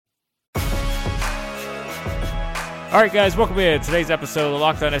All right, guys, welcome in to today's episode of the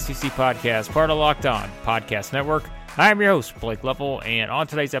Locked On SEC podcast, part of Locked On Podcast Network. I am your host, Blake Lovell, and on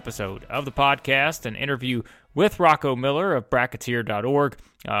today's episode of the podcast, an interview with Rocco Miller of Bracketeer.org.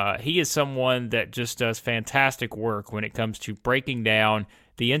 He is someone that just does fantastic work when it comes to breaking down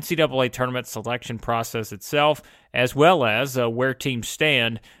the NCAA tournament selection process itself, as well as where teams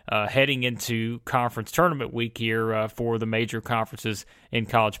stand heading into conference tournament week here for the major conferences in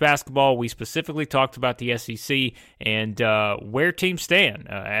college basketball. We specifically talked about the SEC and where teams stand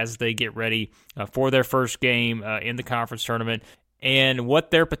as they get ready for their first game in the conference tournament, and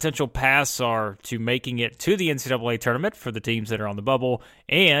what their potential paths are to making it to the NCAA tournament for the teams that are on the bubble,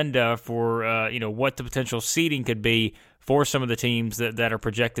 and for what the potential seeding could be for some of the teams that are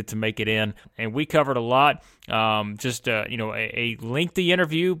projected to make it in. And we covered a lot, a lengthy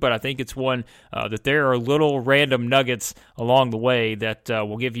interview, but I think it's one that there are little random nuggets along the way that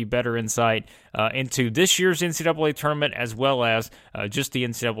will give you better insight into this year's NCAA tournament, as well as just the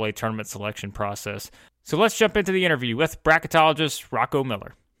NCAA tournament selection process. So let's jump into the interview with bracketologist Rocco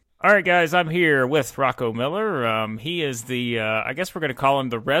Miller. All right, guys, I'm here with Rocco Miller. He is I guess we're going to call him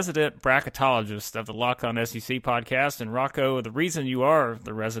the resident bracketologist of the Locked On SEC podcast. And Rocco, the reason you are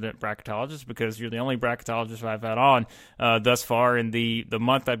the resident bracketologist is because you're the only bracketologist I've had on thus far in the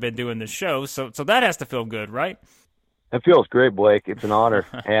month I've been doing this show. So that has to feel good, right? It feels great, Blake. It's an honor,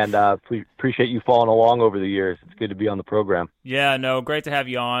 and appreciate you following along over the years. It's good to be on the program. Yeah, no, great to have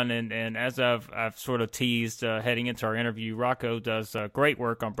you on. And as I've sort of teased heading into our interview, Rocco does great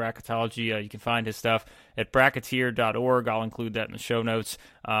work on bracketology. You can find his stuff at Bracketeer.org. I'll include that in the show notes.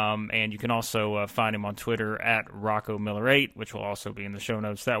 And you can also find him on Twitter at RoccoMiller8, which will also be in the show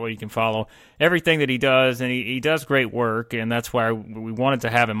notes. That way you can follow everything that he does, and he does great work, and that's why we wanted to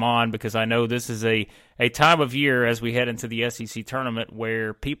have him on, because I know this is a time of year as we head into the SEC tournament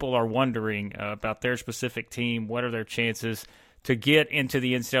where people are wondering about their specific team. What are their chances to get into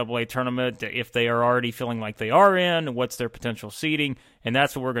the NCAA tournament, if they are already feeling like they are in? What's their potential seeding? And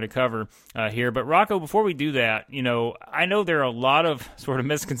that's what we're going to cover here. But Rocco, before we do that, I know there are a lot of sort of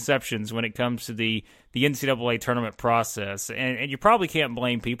misconceptions when it comes to the NCAA tournament process. And you probably can't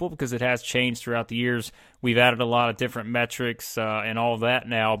blame people, because it has changed throughout the years. We've added a lot of different metrics and all of that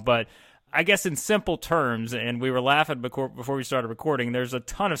now. But I guess in simple terms, and we were laughing before we started recording, there's a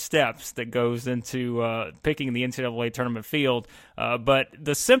ton of steps that goes into picking the NCAA tournament field. But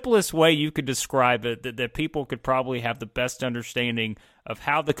the simplest way you could describe it, that people could probably have the best understanding of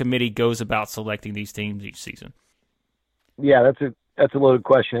how the committee goes about selecting these teams each season. Yeah, that's a loaded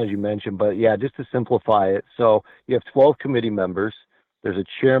question, as you mentioned. But yeah, just to simplify it, so you have 12 committee members. There's a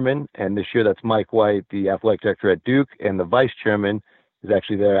chairman, and this year that's Mike White, the athletic director at Duke, and the vice chairman is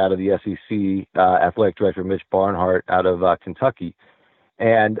actually there out of the SEC, athletic director Mitch Barnhart out of Kentucky.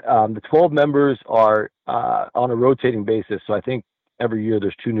 And the 12 members are on a rotating basis. So I think every year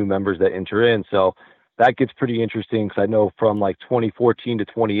there's 2 new members that enter in. So that gets pretty interesting, because I know from like 2014 to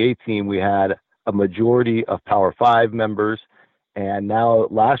 2018, we had a majority of Power 5 members. And now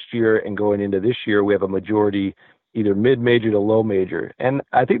last year and going into this year, we have a majority either mid-major to low major. And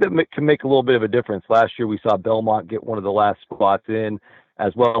I think that can make a little bit of a difference. Last year, we saw Belmont get one of the last spots in,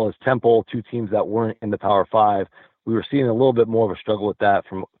 as well as Temple, 2 teams that weren't in the Power 5. We were seeing a little bit more of a struggle with that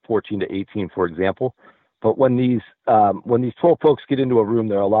from 14 to 18, for example. But when these 12 folks get into a room,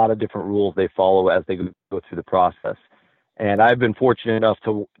 there are a lot of different rules they follow as they go through the process. And I've been fortunate enough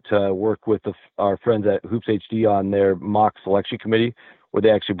to work with our friends at Hoops HD on their mock selection committee, where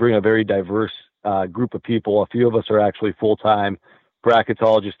they actually bring a very diverse group of people. A few of us are actually full-time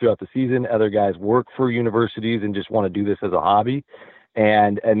bracketologists throughout the season. Other guys work for universities and just want to do this as a hobby.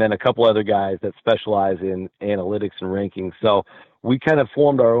 And then a couple other guys that specialize in analytics and rankings. So we kind of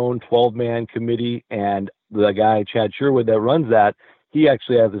formed our own 12-man committee, and the guy, Chad Sherwood, that runs that, he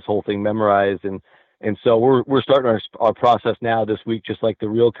actually has this whole thing memorized. And so we're starting our process now this week, just like the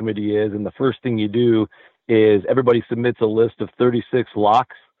real committee is. And the first thing you do is everybody submits a list of 36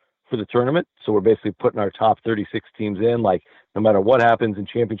 locks for the tournament. So we're basically putting our top 36 teams in, like no matter what happens in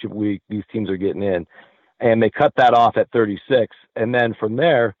championship week, these teams are getting in. And they cut that off at 36. And then from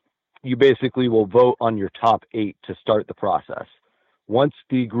there, you basically will vote on your top 8 to start the process. Once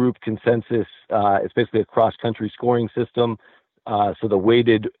the group consensus, it's basically a cross-country scoring system. So the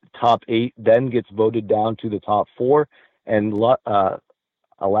weighted top 8 then gets voted down to the top 4. And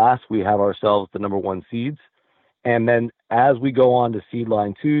alas, we have ourselves the number 1 seeds. And then as we go on to seed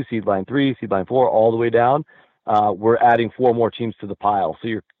line 2, seed line 3, seed line 4, all the way down, we're adding 4 more teams to the pile.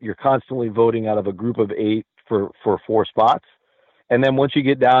 So you're constantly voting out of a group of 8 for 4 spots. And then once you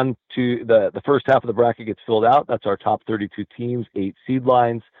get down to the first half of the bracket gets filled out, that's our top 32 teams, 8 seed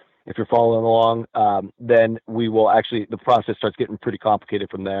lines. if you're following along, then we will actually, the process starts getting pretty complicated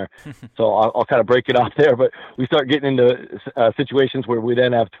from there. So I'll kind of break it off there, but we start getting into situations where we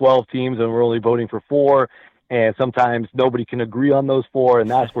then have 12 teams and we're only voting for 4. And sometimes nobody can agree on those 4. And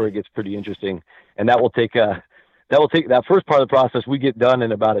that's where it gets pretty interesting. And that will take that first part of the process we get done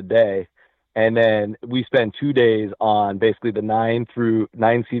in about a day. And then we spend 2 days on basically the 9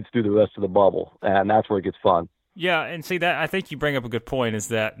 seeds through the rest of the bubble. And that's where it gets fun. Yeah, and see, that I think you bring up a good point, is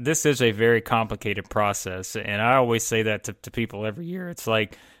that this is a very complicated process, and I always say that to people every year. It's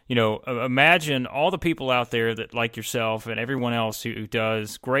like, imagine all the people out there that, like yourself and everyone else who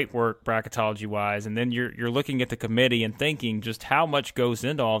does great work bracketology-wise, and then you're looking at the committee and thinking just how much goes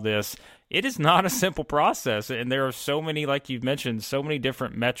into all this. It is not a simple process, and there are so many, like you've mentioned, so many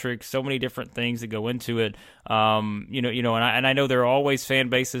different metrics, so many different things that go into it. And I know there are always fan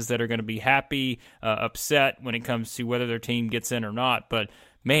bases that are going to be happy, upset when it comes to whether their team gets in or not. But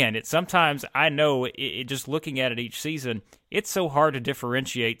man, sometimes I know just looking at it each season, it's so hard to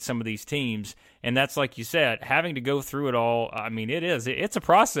differentiate some of these teams, and that's, like you said, having to go through it all. I mean, it's a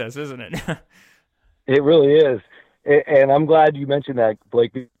process, isn't it? It really is, and I'm glad you mentioned that,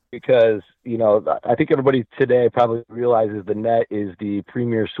 Blake, because, I think everybody today probably realizes the net is the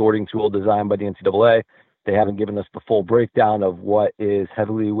premier sorting tool designed by the NCAA. They haven't given us the full breakdown of what is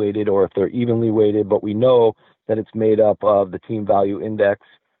heavily weighted or if they're evenly weighted, but we know that it's made up of the team value index,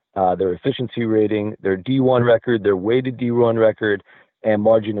 their efficiency rating, their D1 record, their weighted D1 record, and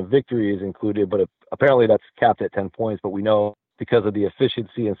margin of victory is included, but apparently that's capped at 10 points. But we know because of the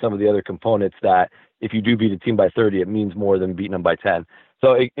efficiency and some of the other components that if you do beat a team by 30, it means more than beating them by 10.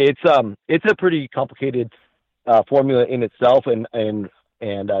 So it's a pretty complicated formula in itself, and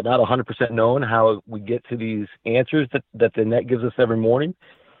not 100% known how we get to these answers that the net gives us every morning.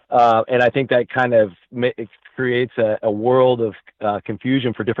 And I think that kind of creates a world of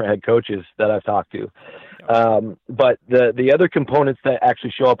confusion for different head coaches that I've talked to. But the other components that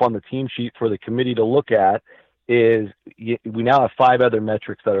actually show up on the team sheet for the committee to look at is we now have 5 other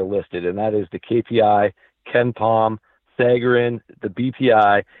metrics that are listed, and that is the KPI, KenPom, Sagarin, the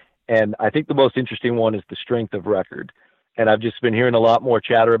BPI, and I think the most interesting one is the strength of record. And I've just been hearing a lot more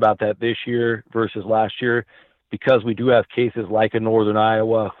chatter about that this year versus last year, because we do have cases like in Northern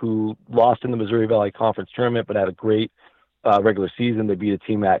Iowa who lost in the Missouri Valley Conference tournament but had a great regular season. They beat a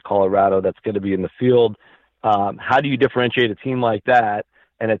team at Colorado that's going to be in the field. How do you differentiate a team like that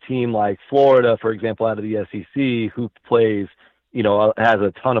and a team like Florida, for example, out of the SEC, who plays, has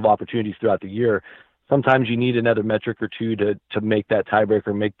a ton of opportunities throughout the year? Sometimes you need another metric or two to make that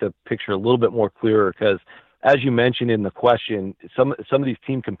tiebreaker, make the picture a little bit more clearer, because as you mentioned in the question, some of these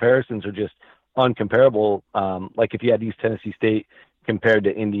team comparisons are just uncomparable. Like if you had East Tennessee State compared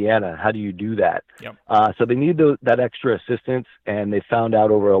to Indiana, how do you do that? Yep. So they need that extra assistance, and they found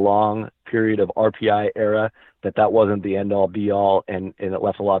out over a long period of RPI era that wasn't the end all be all, and it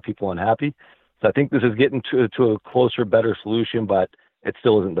left a lot of people unhappy. So I think this is getting to a closer, better solution, but it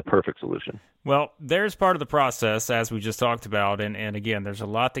still isn't the perfect solution. Well, there's part of the process, as we just talked about, and again, there's a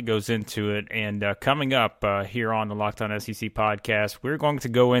lot that goes into it, and coming up here on the Locked On SEC podcast, we're going to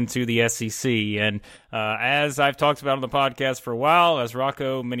go into the SEC, and as I've talked about on the podcast for a while, as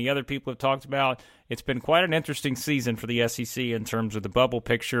Rocco, many other people have talked about, it's been quite an interesting season for the SEC in terms of the bubble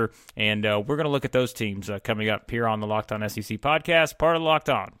picture, and we're going to look at those teams coming up here on the Locked On SEC podcast, part of the Locked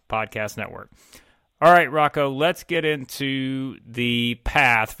On Podcast Network. All right, Rocco, let's get into the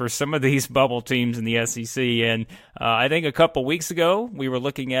path for some of these bubble teams in the SEC. And I think a couple weeks ago, we were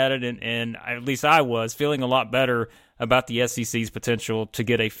looking at it, and at least I was feeling a lot better about the SEC's potential to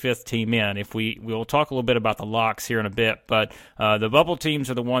get a 5th team in. We'll talk a little bit about the locks here in a bit, but the bubble teams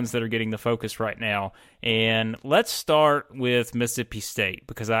are the ones that are getting the focus right now. And let's start with Mississippi State,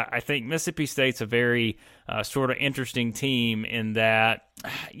 because I think Mississippi State's a very sort of interesting team in that,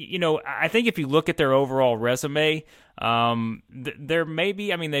 I think if you look at their overall resume, there may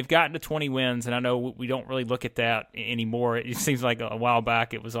be, they've gotten to 20 wins, and I know we don't really look at that anymore. It seems like a while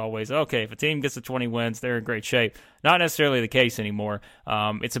back it was always, okay, if a team gets to 20 wins, they're in great shape. Not necessarily the case anymore.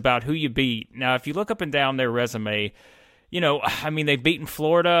 It's about who you beat. Now, if you look up and down their resume, they've beaten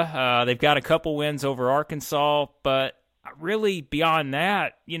Florida. They've got a couple wins over Arkansas, but really beyond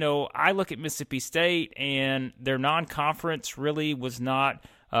that, I look at Mississippi State, and their non-conference really was not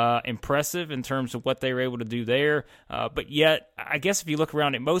impressive in terms of what they were able to do there. But yet, I guess if you look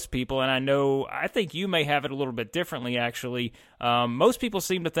around at most people, and I think you may have it a little bit differently, actually, most people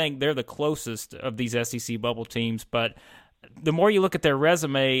seem to think they're the closest of these SEC bubble teams. But the more you look at their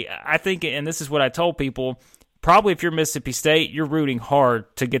resume, I think, and this is what I told people, probably if you're Mississippi State, you're rooting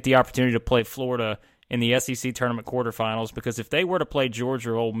hard to get the opportunity to play Florida in the SEC tournament quarterfinals, because if they were to play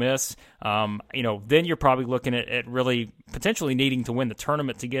Georgia or Ole Miss, then you're probably looking at really potentially needing to win the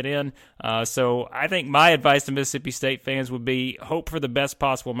tournament to get in. So I think my advice to Mississippi State fans would be hope for the best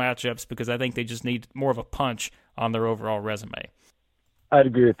possible matchups, because I think they just need more of a punch on their overall resume. I'd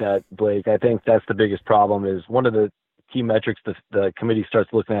agree with that, Blake. I think that's the biggest problem, is one of the key metrics the committee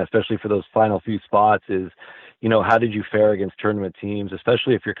starts looking at, especially for those final few spots, is, how did you fare against tournament teams,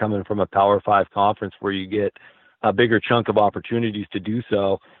 especially if you're coming from a Power 5 conference where you get a bigger chunk of opportunities to do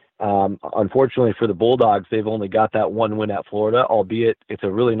so. Unfortunately for the Bulldogs, they've only got that one win at Florida, albeit it's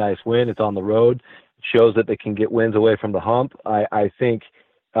a really nice win. It's on the road. It shows that they can get wins away from the hump. I think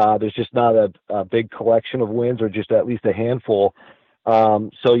there's just not a big collection of wins, or just at least a handful.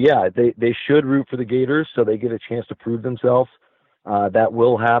 They should root for the Gators so they get a chance to prove themselves. That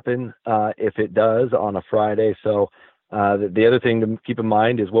will happen if it does on a Friday. So the other thing to keep in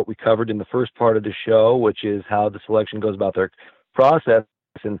mind is what we covered in the first part of the show, which is how the selection goes about their process.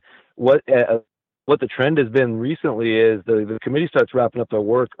 And what the trend has been recently is the committee starts wrapping up their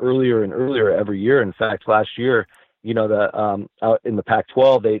work earlier and earlier every year. In fact, last year, out in the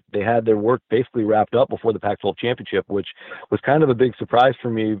Pac-12, they had their work basically wrapped up before the Pac-12 championship, which was kind of a big surprise for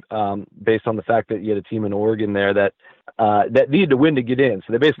me, based on the fact that you had a team in Oregon there that needed to win to get in.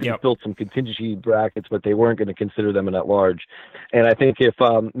 So they basically built some contingency brackets, but they weren't going to consider them an at-large. And I think if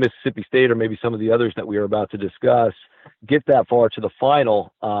Mississippi State, or maybe some of the others that we are about to discuss, get that far to the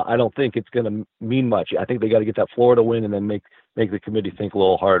final, I don't think it's going to mean much. I think they got to get that Florida win and then make the committee think a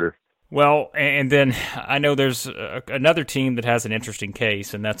little harder. Well, and then I know there's another team that has an interesting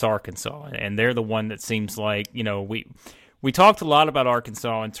case, and that's Arkansas. And they're the one that seems like, we talked a lot about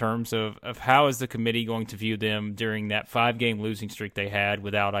Arkansas in terms of how is the committee going to view them during that 5-game losing streak they had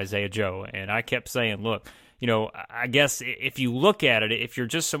without Isaiah Joe. And I kept saying, look, I guess if you look at it, if you're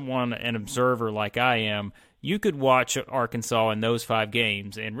just an observer like I am, you could watch Arkansas in those 5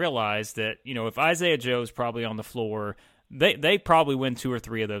 games and realize that, if Isaiah Joe is probably on the floor, They probably win 2 or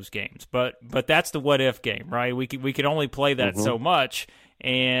 3 of those games, but that's the what if game, right? We could only play that so much,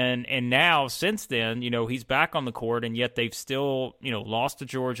 and now since then, he's back on the court, and yet they've still lost to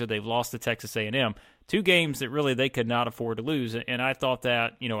Georgia, they've lost to Texas A&M, 2 games that really they could not afford to lose. And I thought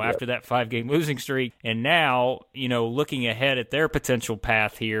that after that 5-game losing streak, and now looking ahead at their potential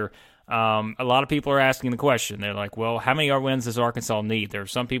path here. A lot of people are asking the question. They're like, well, how many wins does Arkansas need? There are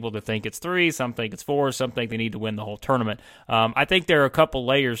some people that think it's 3, some think it's 4, some think they need to win the whole tournament. I think there are a couple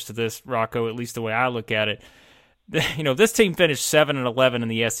layers to this, Rocco, at least the way I look at it. This team finished 7-11 in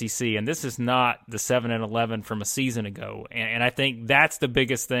the SEC, and this is not the 7-11 from a season ago. And I think that's the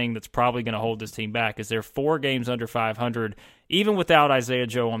biggest thing that's probably going to hold this team back, is they're 4 games under 500, even without Isaiah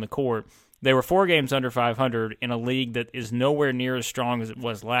Joe on the court. They were 4 games under 500 in a league that is nowhere near as strong as it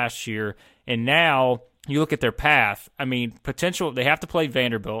was last year. And now you look at their path. I mean, potential, they have to play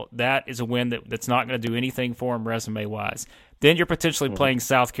Vanderbilt. That is a win that's not going to do anything for them resume-wise. Then you're potentially playing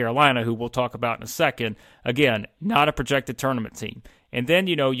South Carolina, who we'll talk about in a second. Again, not a projected tournament team. And then,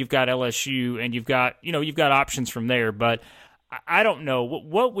 you've got LSU, and you've got options from there. But I don't know.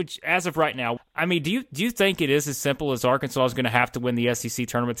 What would, as of right now, I mean, do you think it is as simple as Arkansas is going to have to win the SEC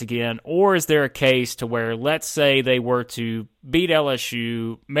tournaments again? Or is there a case to where, let's say they were to beat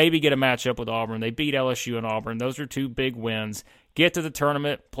LSU, maybe get a matchup with Auburn, they beat LSU and Auburn, those are 2 big wins, get to the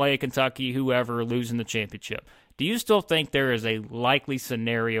tournament, play Kentucky, whoever, losing the championship. Do you still think there is a likely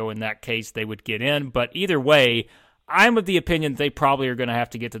scenario in that case they would get in? But either way, I'm of the opinion they probably are going to have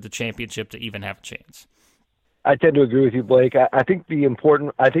to get to the championship to even have a chance. I tend to agree with you, Blake. I think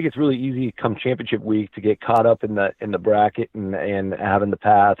it's really easy come championship week to get caught up in the bracket and having the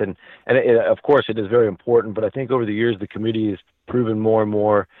path. And of course it is very important, but I think over the years, the committee has proven more and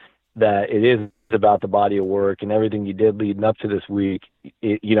more that it is about the body of work, and everything you did leading up to this week.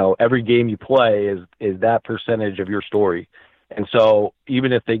 Every game you play is that percentage of your story. And so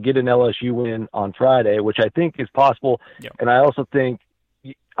even if they get an LSU win on Friday, which I think is possible, and I also think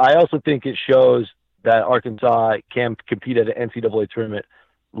it shows that Arkansas can compete at an NCAA tournament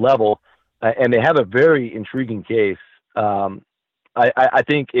level, and they have a very intriguing case. I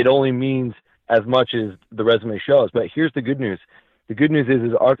think it only means as much as the resume shows. But here's the good news. The good news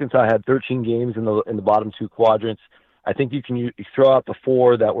is Arkansas had 13 games in the bottom 2 quadrants. I think you can throw out the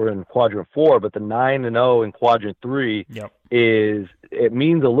 4 that were in quadrant 4, but the 9-0 in quadrant 3 it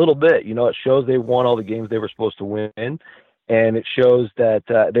means a little bit. It shows they won all the games they were supposed to win. And it shows that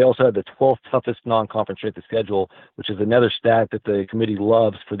they also had the 12th toughest non-conference strength of schedule, which is another stat that the committee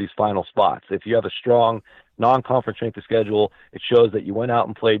loves for these final spots. If you have a strong non-conference strength of schedule, it shows that you went out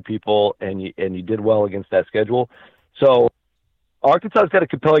and played people and you did well against that schedule. So Arkansas's got a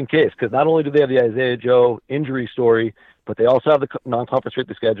compelling case because not only do they have the Isaiah Joe injury story, but they also have the non-conference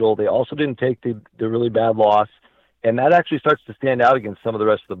strength of schedule. They also didn't take the really bad loss, and that actually starts to stand out against some of the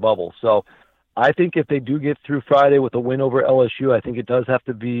rest of the bubble. So I think if they do get through Friday with a win over LSU, I think it does have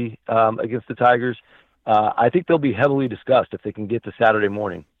to be against the Tigers. I think they'll be heavily discussed if they can get to Saturday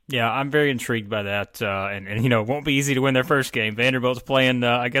morning. Yeah, I'm very intrigued by that, and it won't be easy to win their first game. Vanderbilt's playing,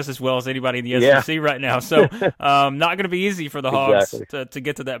 I guess, as well as anybody in the SEC right now, so not going to be easy for the Hogs to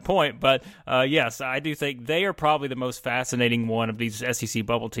get to that point. But yes, I do think they are probably the most fascinating one of these SEC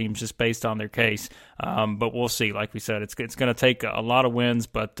bubble teams, just based on their case. But we'll see. Like we said, it's going to take a lot of wins,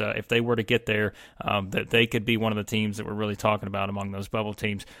 but if they were to get there, that they could be one of the teams that we're really talking about among those bubble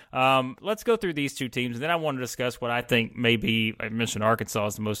teams. Let's go through these two teams, and then I want to discuss what I think maybe, I mentioned Arkansas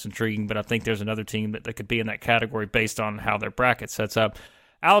is the most intriguing, but I think there's another team that could be in that category based on how their bracket sets up.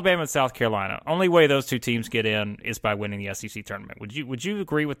 Alabama and South Carolina. Only way those two teams get in is by winning the SEC tournament. Would you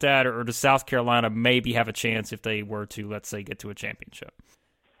agree with that, or does South Carolina maybe have a chance if they were to, let's say, get to a championship?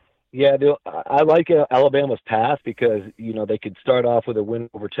 Yeah, I like Alabama's path because they could start off with a win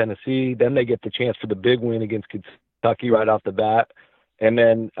over Tennessee, then they get the chance for the big win against Kentucky right off the bat. And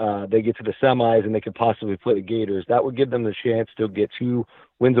then they get to the semis and they could possibly play the Gators. That would give them the chance to get 2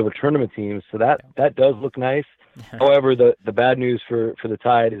 wins over tournament teams. So that does look nice. However, the bad news for the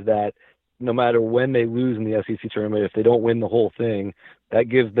Tide is that no matter when they lose in the SEC tournament, if they don't win the whole thing, that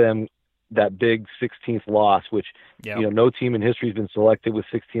gives them that big 16th loss, which no team in history has been selected with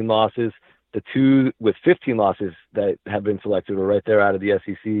 16 losses. The 2 with 15 losses that have been selected are right there out of the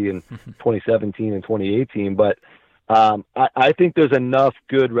SEC in 2017 and 2018. But I think there's enough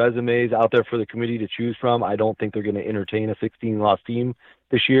good resumes out there for the committee to choose from. I don't think they're going to entertain a 16-loss team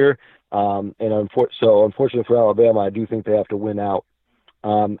this year. So unfortunately for Alabama, I do think they have to win out.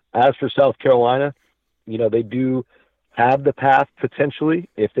 As for South Carolina, they do have the path potentially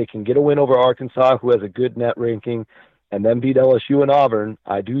if they can get a win over Arkansas, who has a good net ranking, and then beat LSU and Auburn.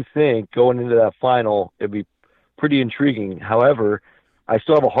 I do think going into that final, it'd be pretty intriguing. However, I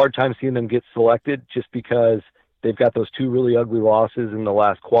still have a hard time seeing them get selected just because they've got those 2 really ugly losses in the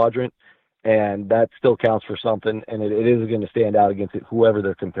last quadrant, and that still counts for something, and it is going to stand out against whoever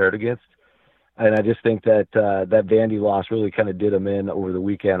they're compared against. And I just think that that Vandy loss really kind of did them in over the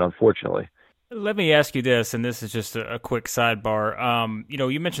weekend, unfortunately. Let me ask you this, and this is just a quick sidebar.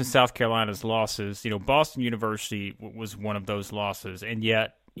 You mentioned South Carolina's losses. Boston University was one of those losses, and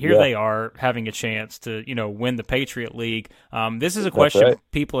yet here they are having a chance to, win the Patriot League. This is a question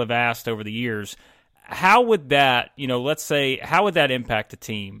people have asked over the years. How would that, let's say, how would that impact the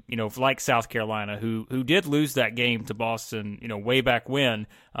team, like South Carolina, who did lose that game to Boston, way back when?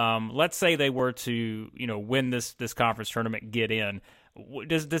 Let's say they were to, win this conference tournament, get in.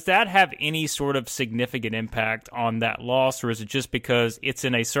 Does that have any sort of significant impact on that loss, or is it just because it's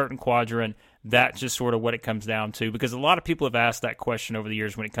in a certain quadrant, that's just sort of what it comes down to? Because a lot of people have asked that question over the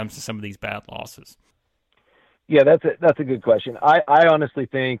years when it comes to some of these bad losses. Yeah, that's a good question. I honestly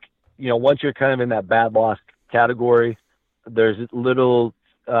think, once you're kind of in that bad loss category, there's little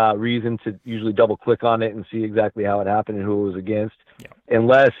reason to usually double click on it and see exactly how it happened and who it was against. Yeah.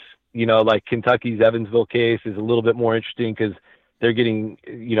 Unless, like Kentucky's Evansville case is a little bit more interesting because they're getting,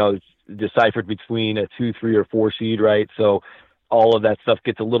 deciphered between a 2, 3, or 4 seed, right? So all of that stuff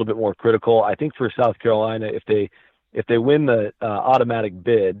gets a little bit more critical. I think for South Carolina, if they win the automatic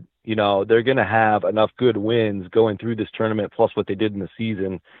bid, they're going to have enough good wins going through this tournament, plus what they did in the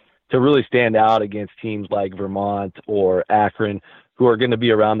season, to really stand out against teams like Vermont or Akron, who are going to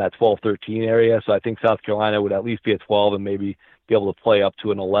be around that 12-13 area. So I think South Carolina would at least be at 12 and maybe be able to play up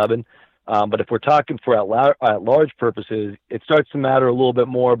to an 11. But if we're talking for at large purposes, it starts to matter a little bit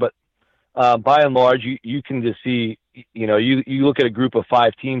more. But by and large, you can just see, you look at a group of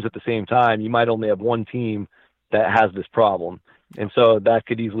 5 teams at the same time, you might only have one team that has this problem. And so that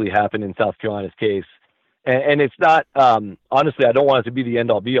could easily happen in South Carolina's case. And it's not, honestly, I don't want it to be the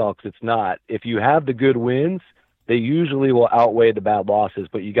end-all be-all because it's not. If you have the good wins, they usually will outweigh the bad losses,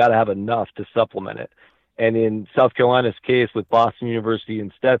 but you got to have enough to supplement it. And in South Carolina's case with Boston University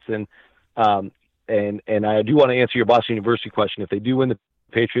and Stetson, and I do want to answer your Boston University question. If they do win the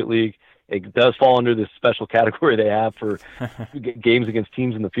Patriot League, it does fall under this special category they have for games against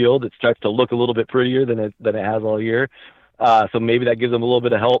teams in the field. It starts to look a little bit prettier than it has all year. So maybe that gives them a little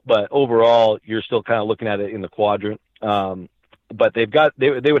bit of help, but overall, you're still kind of looking at it in the quadrant. But they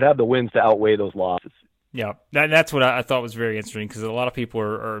would have the wins to outweigh those losses. Yeah, that's what I thought was very interesting, because a lot of people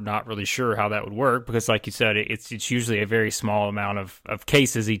are not really sure how that would work, because like you said, it's usually a very small amount of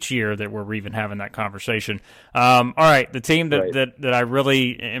cases each year that we're even having that conversation. All right, the team that I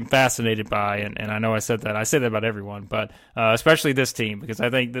really am fascinated by, and I know I say that about everyone, but especially this team, because I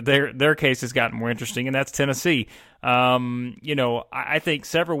think that their case has gotten more interesting, and that's Tennessee. I think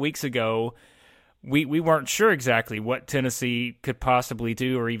several weeks ago, we weren't sure exactly what Tennessee could possibly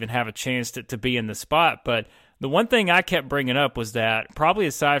do or even have a chance to be in the spot. But the one thing I kept bringing up was that, probably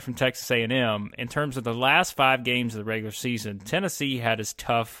aside from Texas A&M, in terms of the last 5 games of the regular season, Tennessee had as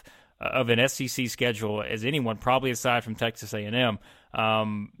tough of an SEC schedule as anyone, probably aside from Texas A&M.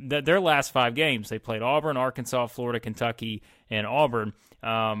 Their last 5 games, they played Auburn, Arkansas, Florida, Kentucky, and Auburn.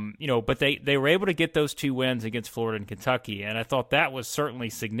 But they were able to get those 2 wins against Florida and Kentucky, and I thought that was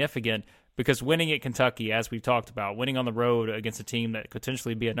certainly significant, because winning at Kentucky, as we've talked about, winning on the road against a team that could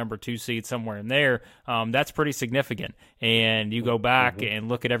potentially be a number 2 seed somewhere in there, that's pretty significant. And you go back and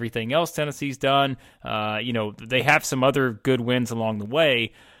look at everything else Tennessee's done. They have some other good wins along the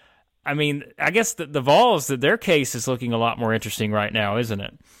way. I mean, I guess the Vols, their case is looking a lot more interesting right now, isn't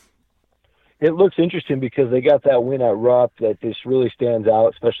it? It looks interesting because they got that win at Rupp that just really stands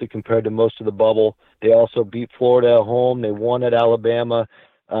out, especially compared to most of the bubble. They also beat Florida at home. They won at Alabama.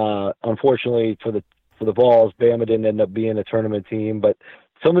 Unfortunately for the Vols, Bama didn't end up being a tournament team, but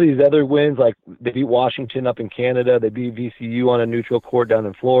some of these other wins, like they beat Washington up in Canada, they beat VCU on a neutral court down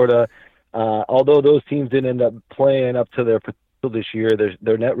in Florida. Although those teams didn't end up playing up to their potential this year,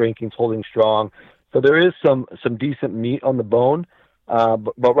 their net rankings holding strong. So there is some decent meat on the bone.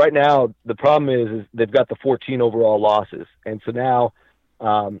 But right now, the problem is they've got the 14 overall losses. And so now,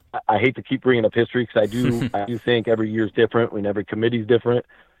 I hate to keep bringing up history, because I do think every year is different and every committee is different,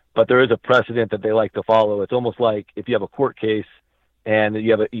 but there is a precedent that they like to follow. It's almost like if you have a court case and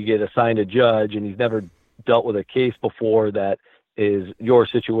you get assigned a judge and he's never dealt with a case before that is your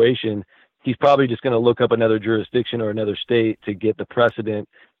situation, he's probably just going to look up another jurisdiction or another state to get the precedent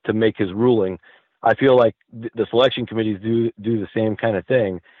to make his ruling. I feel like the selection committees do the same kind of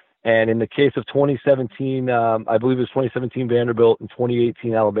thing. And in the case of 2017, I believe it was 2017 Vanderbilt and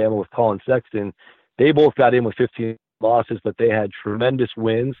 2018 Alabama with Colin Sexton, they both got in with 15 losses, but they had tremendous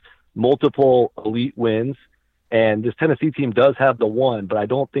wins, multiple elite wins. And this Tennessee team does have the one, but I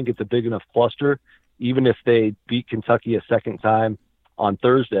don't think it's a big enough cluster, even if they beat Kentucky a second time on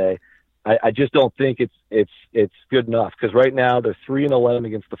Thursday. I just don't think it's good enough, because right now they're 3-11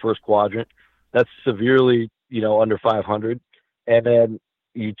 against the first quadrant. That's severely, under 500. And then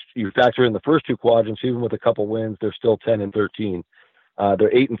you factor in the first 2 quadrants, even with a couple wins, they're still 10-13. They're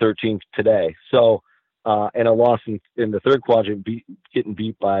 8-13 today. So, and a loss in the third quadrant, getting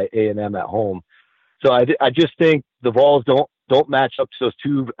beat by A&M at home. So I just think the Vols don't match up to those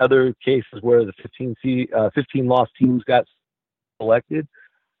 2 other cases where the 15 loss teams got selected.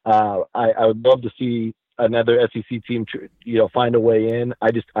 I would love to see another SEC team, find a way in.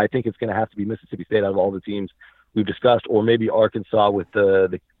 I think it's going to have to be Mississippi State out of all the teams we've discussed, or maybe Arkansas with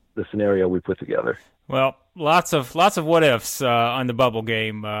the scenario we put together. Well, lots of what ifs on the bubble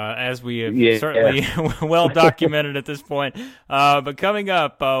game, as we have certainly well documented at this point. But coming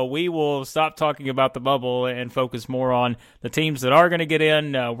up, we will stop talking about the bubble and focus more on the teams that are going to get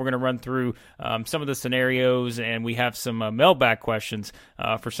in. We're going to run through some of the scenarios, and we have some mailbag questions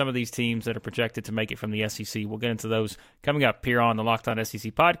for some of these teams that are projected to make it from the SEC. We'll get into those coming up here on the Locked On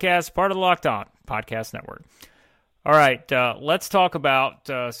SEC podcast, part of the Locked On Podcast Network. All right, let's talk about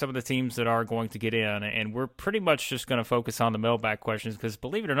some of the teams that are going to get in, and we're pretty much just going to focus on the mailbag questions because,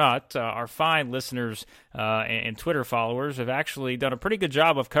 believe it or not, our fine listeners and Twitter followers have actually done a pretty good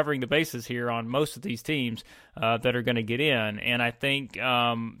job of covering the bases here on most of these teams that are going to get in. And I think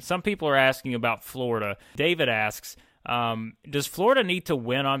some people are asking about Florida. David asks, does Florida need to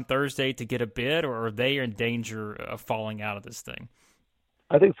win on Thursday to get a bid, or are they in danger of falling out of this thing?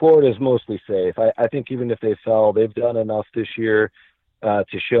 I think Florida is mostly safe. I think even if they fell, they've done enough this year to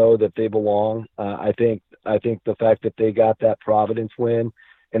show that they belong. I think the fact that they got that Providence win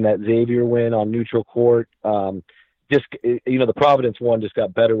and that Xavier win on neutral court, the Providence one just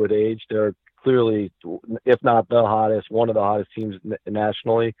got better with age. They're clearly, if not the hottest, one of the hottest teams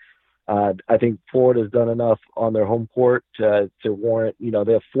nationally. I think Florida's done enough on their home court to warrant.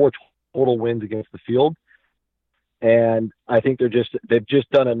 They have 4 total wins against the field. And I think they've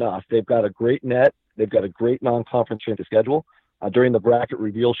just done enough. They've got a great net. They've got a great non-conference strength of schedule. During the bracket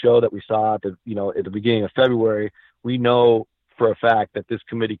reveal show that we saw at the beginning of February, we know for a fact that this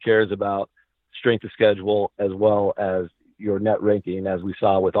committee cares about strength of schedule as well as your net ranking, as we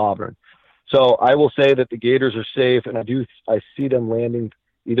saw with Auburn. So I will say that the Gators are safe, and I see them landing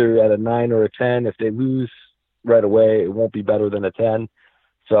either at a 9 or a 10. If they lose right away, it won't be better than a 10.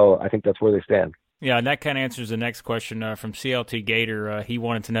 So I think that's where they stand. Yeah, and that kind of answers the next question from CLT Gator. He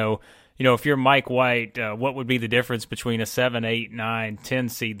wanted to know, if you're Mike White, what would be the difference between a 7, 8, 9, 10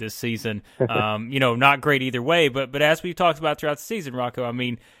 seed this season? Not great either way, but as we've talked about throughout the season, Rocco, I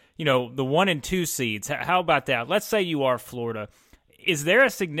mean, the 1 and 2 seeds, how about that? Let's say you are Florida. Is there a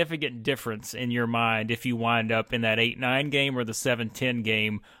significant difference in your mind if you wind up in that 8-9 game or the 7-10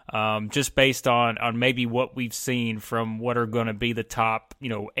 game, just based on maybe what we've seen from what are going to be the top,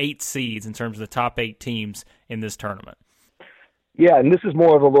 8 seeds in terms of the top 8 teams in this tournament? Yeah, and this is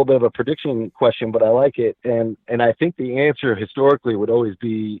more of a little bit of a prediction question, but I like it. And I think the answer historically would always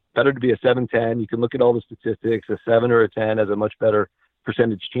be better to be a 7-10. You can look at all the statistics. A 7 or a 10 has a much better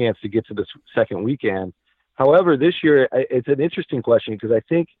percentage chance to get to the second weekend. However, this year, it's an interesting question because I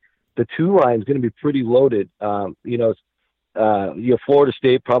think the 2 line is going to be pretty loaded. You have Florida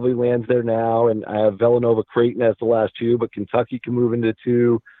State probably lands there now, and I have Villanova Creighton as the last 2, but Kentucky can move into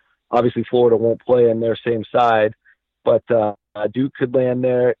 2. Obviously, Florida won't play on their same side, but Duke could land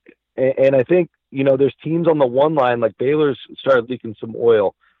there. And I think, there's teams on the 1 line, like Baylor's started leaking some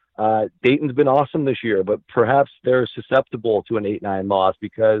oil. Dayton's been awesome this year, but perhaps they're susceptible to an 8-9 loss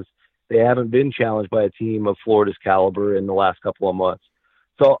because they haven't been challenged by a team of Florida's caliber in the last couple of months.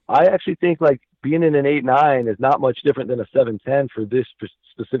 So I actually think like being in an 8-9 is not much different than a 7-10 for this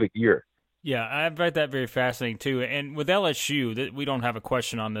specific year. Yeah, I find that very fascinating too. And with LSU, we don't have a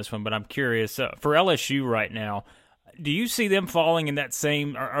question on this one, but I'm curious. For LSU right now, do you see them falling in that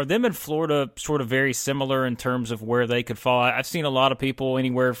same – are them and Florida sort of very similar in terms of where they could fall? I've seen a lot of people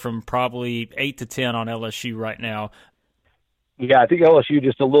anywhere from probably 8 to 10 on LSU right now. Yeah, I think LSU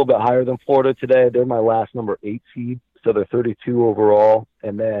just a little bit higher than Florida today. They're my last number 8 seed, so they're 32 overall.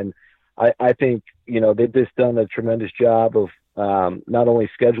 And then I think, they've just done a tremendous job of not only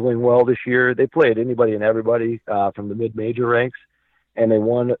scheduling well this year. They played anybody and everybody from the mid-major ranks, and they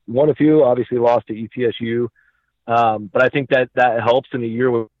won a few, obviously lost to ETSU. But I think that helps in a year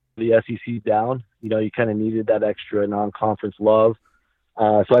with the SEC down. You kind of needed that extra non-conference love.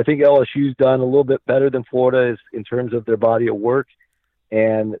 So I think LSU's done a little bit better than Florida in terms of their body of work,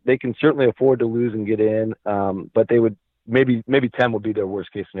 and they can certainly afford to lose and get in. But they would maybe 10 would be their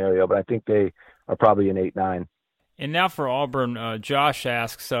worst case scenario, but I think they are probably an 8-9. And now for Auburn, Josh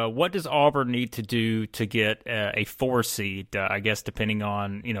asks, what does Auburn need to do to get a 4 seed? I guess depending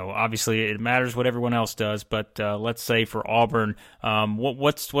on, obviously it matters what everyone else does, but let's say for Auburn,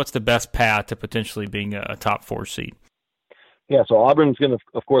 what's the best path to potentially being a top 4 seed? Yeah, so Auburn's going to,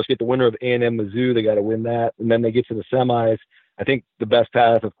 of course, get the winner of A&M Mizzou. They got to win that, and then they get to the semis. I think the best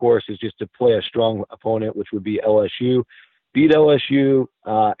path, of course, is just to play a strong opponent, which would be LSU. Beat LSU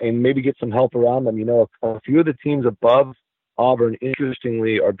and maybe get some help around them. A few of the teams above Auburn,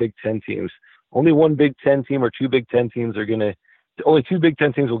 interestingly, are Big Ten teams. Only one Big Ten team or 2 Big Ten teams only 2 Big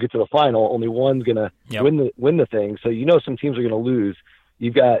Ten teams will get to the final. Only one's going to win the thing. So some teams are going to lose.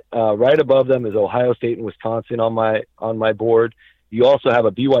 You've got right above them is Ohio State and Wisconsin on my board. You also have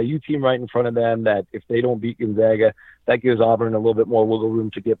a BYU team right in front of them that if they don't beat Gonzaga, that gives Auburn a little bit more wiggle room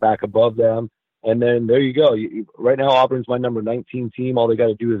to get back above them. And then there you go. Right now, Auburn's my number 19 team. All they got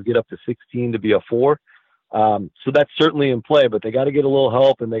to do is get up to 16 to be a 4. So that's certainly in play, but they got to get a little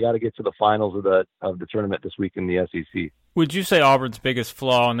help, and they got to get to the finals of the tournament this week in the SEC. Would you say Auburn's biggest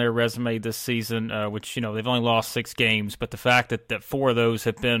flaw on their resume this season, which, they've only lost 6 games, but the fact that 4 of those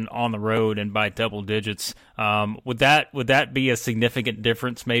have been on the road and by double digits, would that be a significant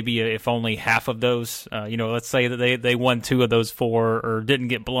difference maybe if only half of those, let's say that they won 2 of those 4 or didn't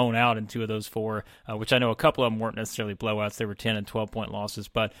get blown out in 2 of those 4, which I know a couple of them weren't necessarily blowouts. They were 10 and 12-point losses.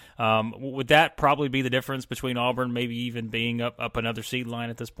 But would that probably be the difference between Auburn maybe even being up another seed line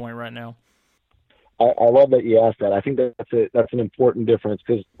at this point right now? I love that you asked that. I think that's an important difference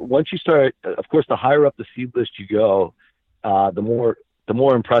because once you start, of course, the higher up the seed list you go, the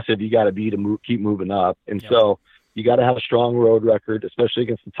more impressive you got to be to keep moving up. And so you got to have a strong road record, especially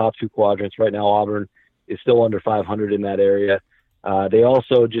against the top 2 quadrants. Right now, Auburn is still under 500 in that area. They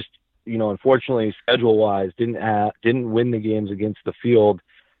also just, unfortunately, schedule-wise, didn't win the games against the field.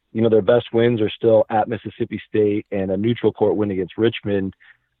 Their best wins are still at Mississippi State and a neutral court win against Richmond.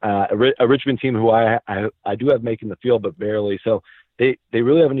 A Richmond team who I do have making the field, but barely. So they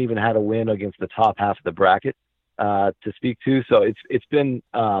really haven't even had a win against the top half of the bracket to speak to. So it's been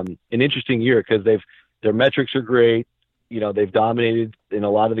an interesting year because their metrics are great. They've dominated in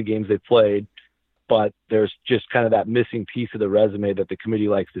a lot of the games they've played, but there's just kind of that missing piece of the resume that the committee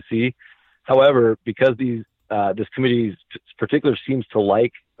likes to see. However, because this committee particular seems to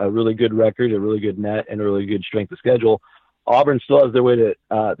like a really good record, a really good net, and a really good strength of schedule, Auburn still has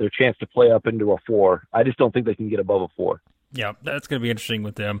their chance to play up into a 4. I just don't think they can get above a 4. Yeah, that's going to be interesting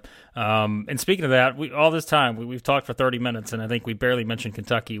with them. And speaking of that, all this time, we've talked for 30 minutes, and I think we barely mentioned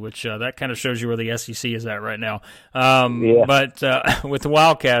Kentucky, which that kind of shows you where the SEC is at right now. But with the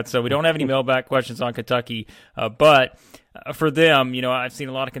Wildcats, we don't have any mailback questions on Kentucky. But for them, I've seen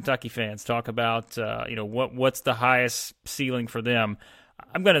a lot of Kentucky fans talk about, what's the highest ceiling for them.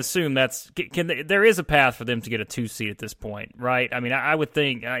 I'm going to assume there is a path for them to get a 2 seed at this point, right? I mean, I would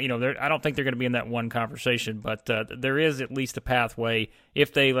think, I don't think they're going to be in that one conversation, but there is at least a pathway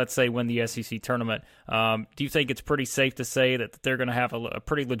if they, let's say, win the SEC tournament. Do you think it's pretty safe to say that they're going to have a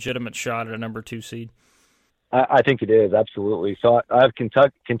pretty legitimate shot at a number 2 seed? I think it is, absolutely. So I have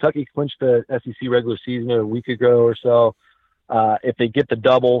Kentucky clinched the SEC regular season a week ago or so. If they get the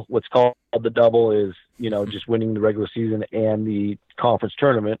double, what's called the double is, just winning the regular season and the conference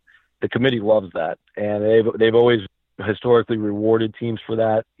tournament. The committee loves that. And they've always historically rewarded teams for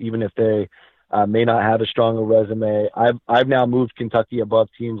that, even if they may not have a stronger resume. I've now moved Kentucky above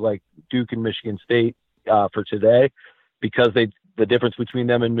teams like Duke and Michigan State for today, because the difference between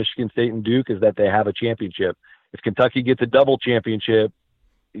them and Michigan State and Duke is that they have a championship. If Kentucky gets a double championship,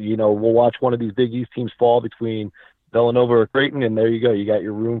 we'll watch one of these Big East teams fall between Villanova or Creighton, and there you go. You got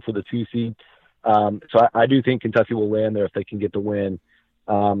your room for the 2 seed. So I do think Kentucky will land there if they can get the win.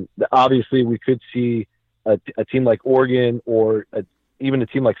 Obviously, we could see a team like Oregon or even a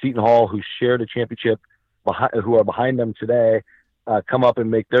team like Seton Hall, who shared a championship, who are behind them today, come up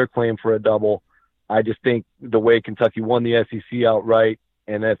and make their claim for a double. I just think the way Kentucky won the SEC outright,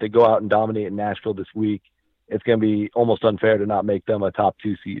 and if they go out and dominate in Nashville this week, it's going to be almost unfair to not make them a top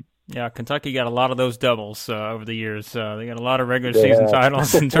 2 seed. Yeah, Kentucky got a lot of those doubles over the years. They got a lot of regular season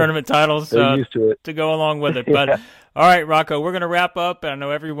titles and tournament titles used to go along with it. But all right, Rocco, we're going to wrap up. And I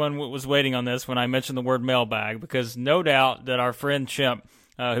know everyone was waiting on this when I mentioned the word mailbag, because no doubt that our friend Chimp,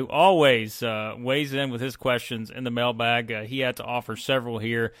 who always weighs in with his questions in the mailbag, he had to offer several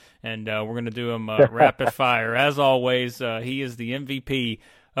here, and we're going to do them rapid fire. As always, he is the MVP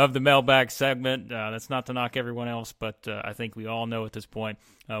of the mailbag segment. That's not to knock everyone else, but I think we all know at this point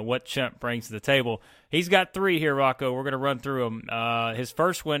what Chimp brings to the table. He's got 3 here, Rocco. We're going to run through them. His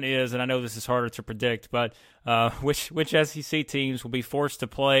first one is, and I know this is harder to predict, but which SEC teams will be forced to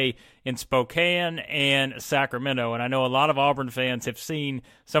play in Spokane and Sacramento? And I know a lot of Auburn fans have seen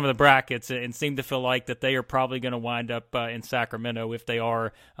some of the brackets and seem to feel like that they are probably going to wind up in Sacramento if they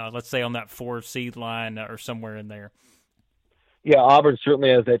are, let's say, on that 4 seed line or somewhere in there. Yeah, Auburn certainly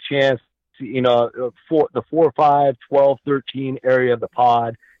has that chance. For the 4, 5, 12, 13 area of the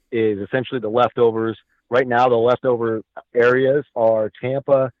pod is essentially the leftovers. Right now, the leftover areas are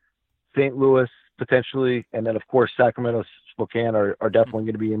Tampa, St. Louis, potentially, and then, of course, Sacramento, Spokane are definitely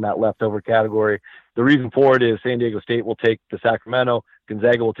going to be in that leftover category. The reason for it is San Diego State will take the Sacramento,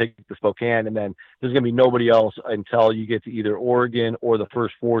 Gonzaga will take the Spokane, and then there's going to be nobody else until you get to either Oregon or the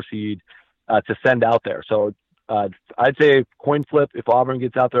first 4 seed to send out there. So I'd say coin flip if Auburn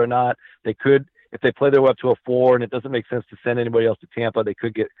gets out there or not. They could, if they play their way up to a 4 and it doesn't make sense to send anybody else to Tampa, they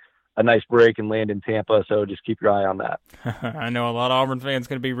could get a nice break and land in Tampa. So just keep your eye on that. I know a lot of Auburn fans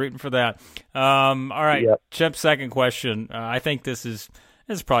going to be rooting for that. All right, yep. Chimp's second question. I think this is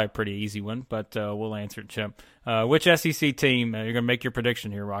probably a pretty easy one, but we'll answer it, Chimp. Which SEC team, you're going to make your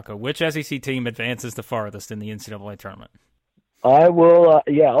prediction here, Rocco, which SEC team advances the farthest in the NCAA tournament? I will,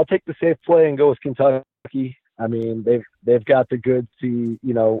 I'll take the safe play and go with Kentucky. I mean, they've got the goods to,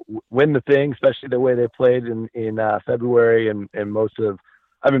 win the thing, especially the way they played in February and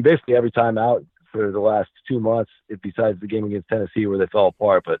basically every time out for the last 2 months, besides the game against Tennessee where they fell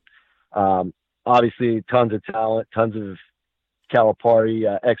apart. But obviously tons of talent, tons of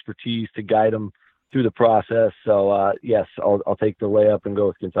Calipari expertise to guide them through the process. So, yes, I'll take the layup and go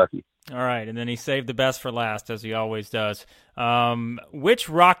with Kentucky. All right, and then he saved the best for last, as he always does. Which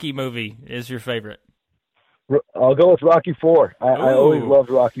Rocky movie is your favorite? I'll go with Rocky IV. I always loved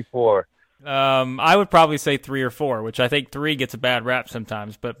Rocky IV. I would probably say 3 or 4, which I think 3 gets a bad rap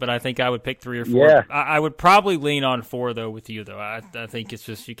sometimes, but I think I would pick 3 or 4. Yeah. I would probably lean on 4 though with you though. I think it's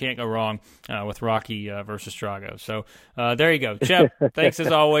just you can't go wrong with Rocky versus Drago. So there you go, Chimp. Thanks as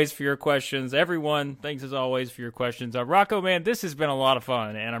always for your questions. Everyone, thanks as always for your questions. Rocco, man, this has been a lot of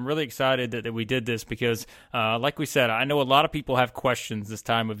fun, and I'm really excited that we did this because, like we said, I know a lot of people have questions this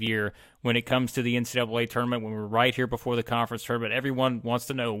time of year when it comes to the NCAA tournament. When we're right here before the conference tournament, everyone wants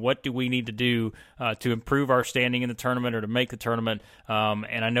to know, what do we need to to do to improve our standing in the tournament or to make the tournament.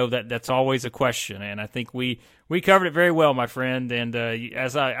 And I know that that's always a question, and I think we covered it very well, my friend. And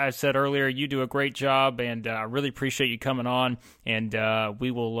as I said earlier, you do a great job, and I really appreciate you coming on. And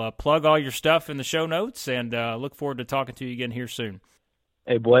we will plug all your stuff in the show notes, and look forward to talking to you again here soon.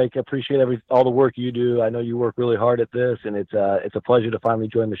 Hey, Blake, I appreciate all the work you do. I know you work really hard at this, and it's a pleasure to finally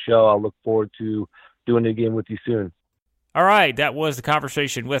join the show. I'll look forward to doing it again with you soon. All right, that was the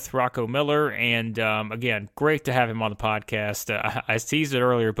conversation with Rocco Miller, and again, great to have him on the podcast. I teased it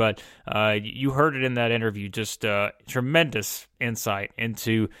earlier, but you heard it in that interview, just tremendous insight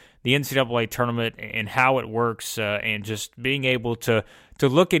into the NCAA tournament and how it works, and just being able to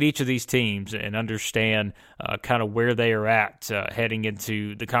look at each of these teams and understand kind of where they are at heading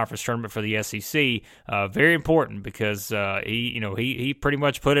into the conference tournament for the SEC. Very important, because he pretty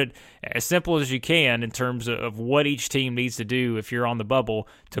much put it as simple as you can in terms of what each team needs to do if you're on the bubble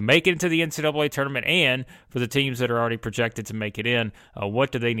to make it into the NCAA tournament, and for the teams that are already projected to make it in,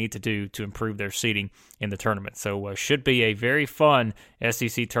 what do they need to do to improve their seeding in the tournament. So should be a very fun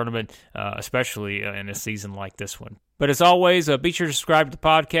SEC tournament, especially in a season like this one. But as always, be sure to subscribe to the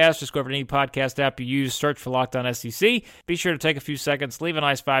podcast. Just go over to any podcast app you use, search for Locked On SEC. Be sure to take a few seconds, leave a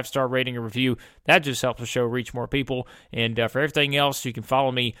nice 5-star rating and review. That just helps the show reach more people. And for everything else, you can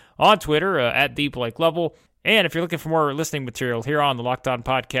follow me on Twitter at @BlakeLevel. And if you're looking for more listening material here on the Locked On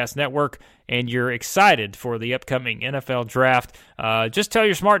Podcast Network, and you're excited for the upcoming NFL Draft, just tell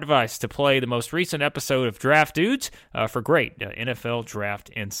your smart device to play the most recent episode of Draft Dudes for great NFL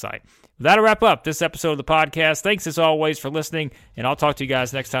Draft insight. That'll wrap up this episode of the podcast. Thanks as always for listening, and I'll talk to you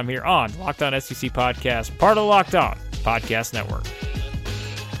guys next time here on Locked On SEC Podcast, part of the Locked On Podcast Network.